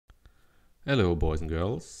Hello boys and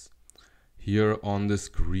girls. Here on the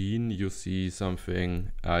screen you see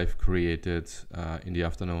something I've created in the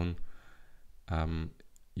afternoon.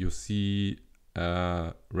 You see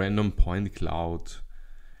a random point cloud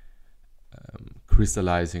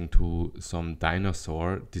crystallizing to some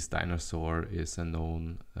dinosaur. This dinosaur is a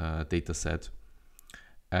known data set.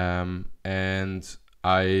 And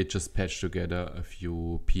I just patched together a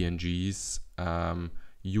few PNGs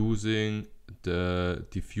using the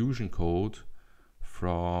diffusion code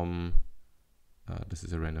from this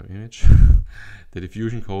is a random image the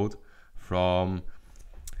diffusion code from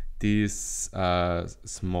this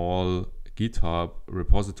small GitHub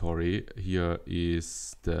repository. Here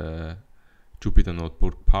is the Jupyter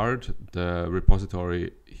Notebook part. The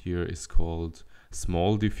repository here is called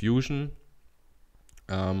smol Diffusion.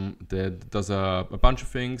 That does a bunch of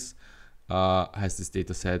things. Has this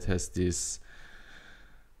data set, has this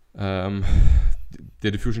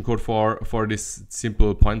the diffusion code for this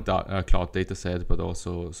simple point cloud data set, but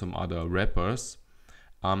also some other wrappers.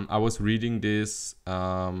 I was reading this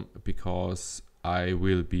because I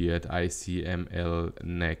will be at ICML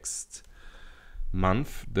next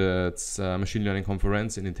month. That's a machine learning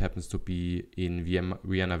conference, and it happens to be in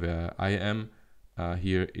Vienna where I am.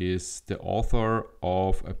 Here is the author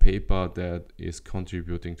of a paper that is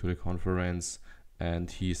contributing to the conference,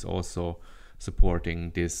 and he's also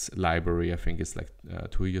supporting this library. I think it's like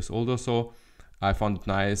 2 years old or so. I found it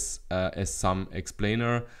nice as some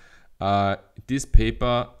explainer. This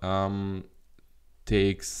paper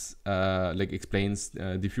takes explains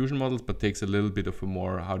diffusion models, but takes a little bit of a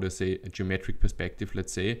more, how to say, a geometric perspective.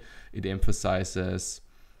 Let's say it emphasizes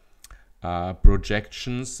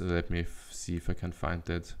projections. Let me see if I can find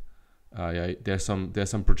that. Yeah, there's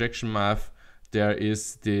some projection math. There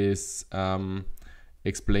is this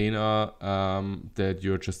explainer that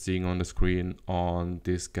you're just seeing on the screen on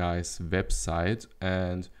this guy's website,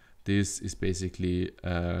 and this is basically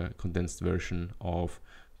a condensed version of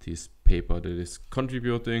this paper that is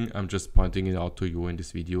contributing. I'm just pointing it out to you in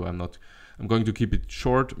this video. I'm going to keep it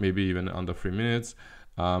short, maybe even under 3 minutes.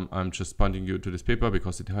 I'm just pointing you to this paper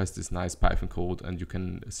because it has this nice Python code, and you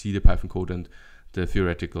can see the Python code and the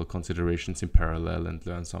theoretical considerations in parallel and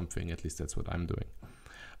learn something. At least that's what I'm doing.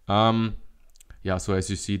 Yeah, so as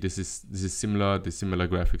you see, this is similar, the similar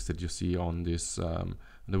graphics that you see on this on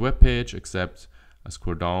the web page, except I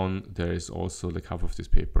scroll down, there is also like half of this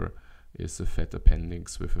paper is a fat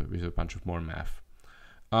appendix with a bunch of more math.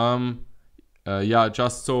 Yeah,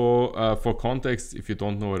 just so for context, if you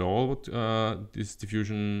don't know at all what this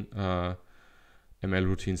diffusion ML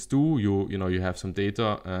routines do, you have some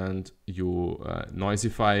data and you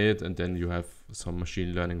noisify it, and then you have some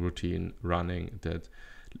machine learning routine running that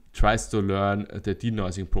tries to learn the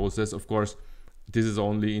denoising process. Of course, this is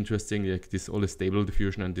only interesting, like this all the stable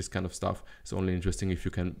diffusion and this kind of stuff is only interesting if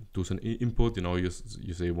you can do some input. You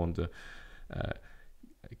say you want a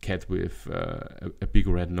cat with a big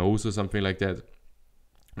red nose or something like that,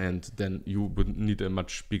 and then you would need a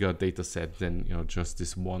much bigger data set than just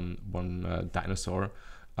this one dinosaur.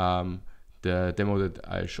 The demo that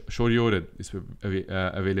I showed you that is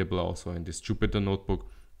available also in this Jupyter notebook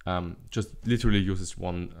just literally uses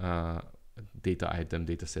one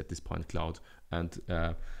data set, this point cloud, and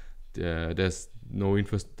there's no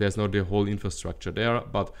the whole infrastructure there,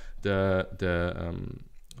 but the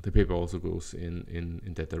paper also goes in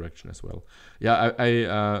that direction as well. Yeah,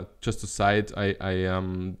 I just a side, I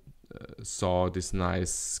saw this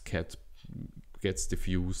nice cat gets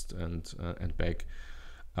diffused and back.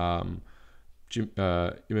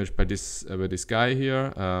 Image by this guy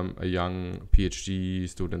here, a young PhD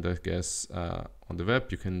student, I guess, on the web.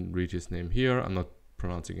 You can read his name here. I'm not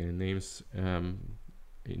pronouncing any names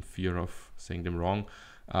in fear of saying them wrong,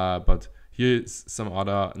 but here's some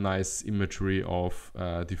other nice imagery of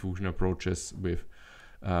diffusion approaches with,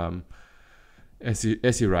 as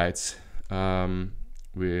he writes,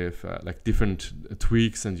 with like different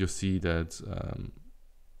tweaks, and you see that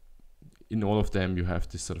in all of them you have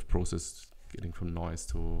this sort of process getting from noise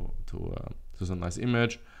to some nice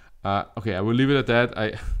image. Okay, I will leave it at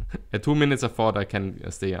that. At 2 minutes I thought I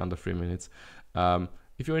can stay under 3 minutes.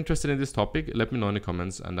 If you're interested in this topic, let me know in the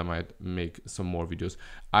comments and I might make some more videos.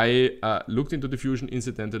 I looked into diffusion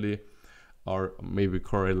incidentally, or maybe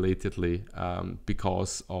correlatedly,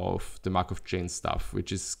 because of the Markov chain stuff,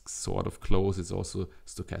 which is sort of close. It's also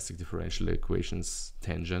stochastic differential equations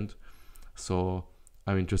tangent, so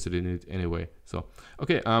I'm interested in it anyway. So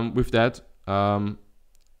okay, with that, I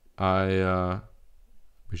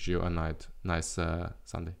wish you a nice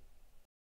Sunday.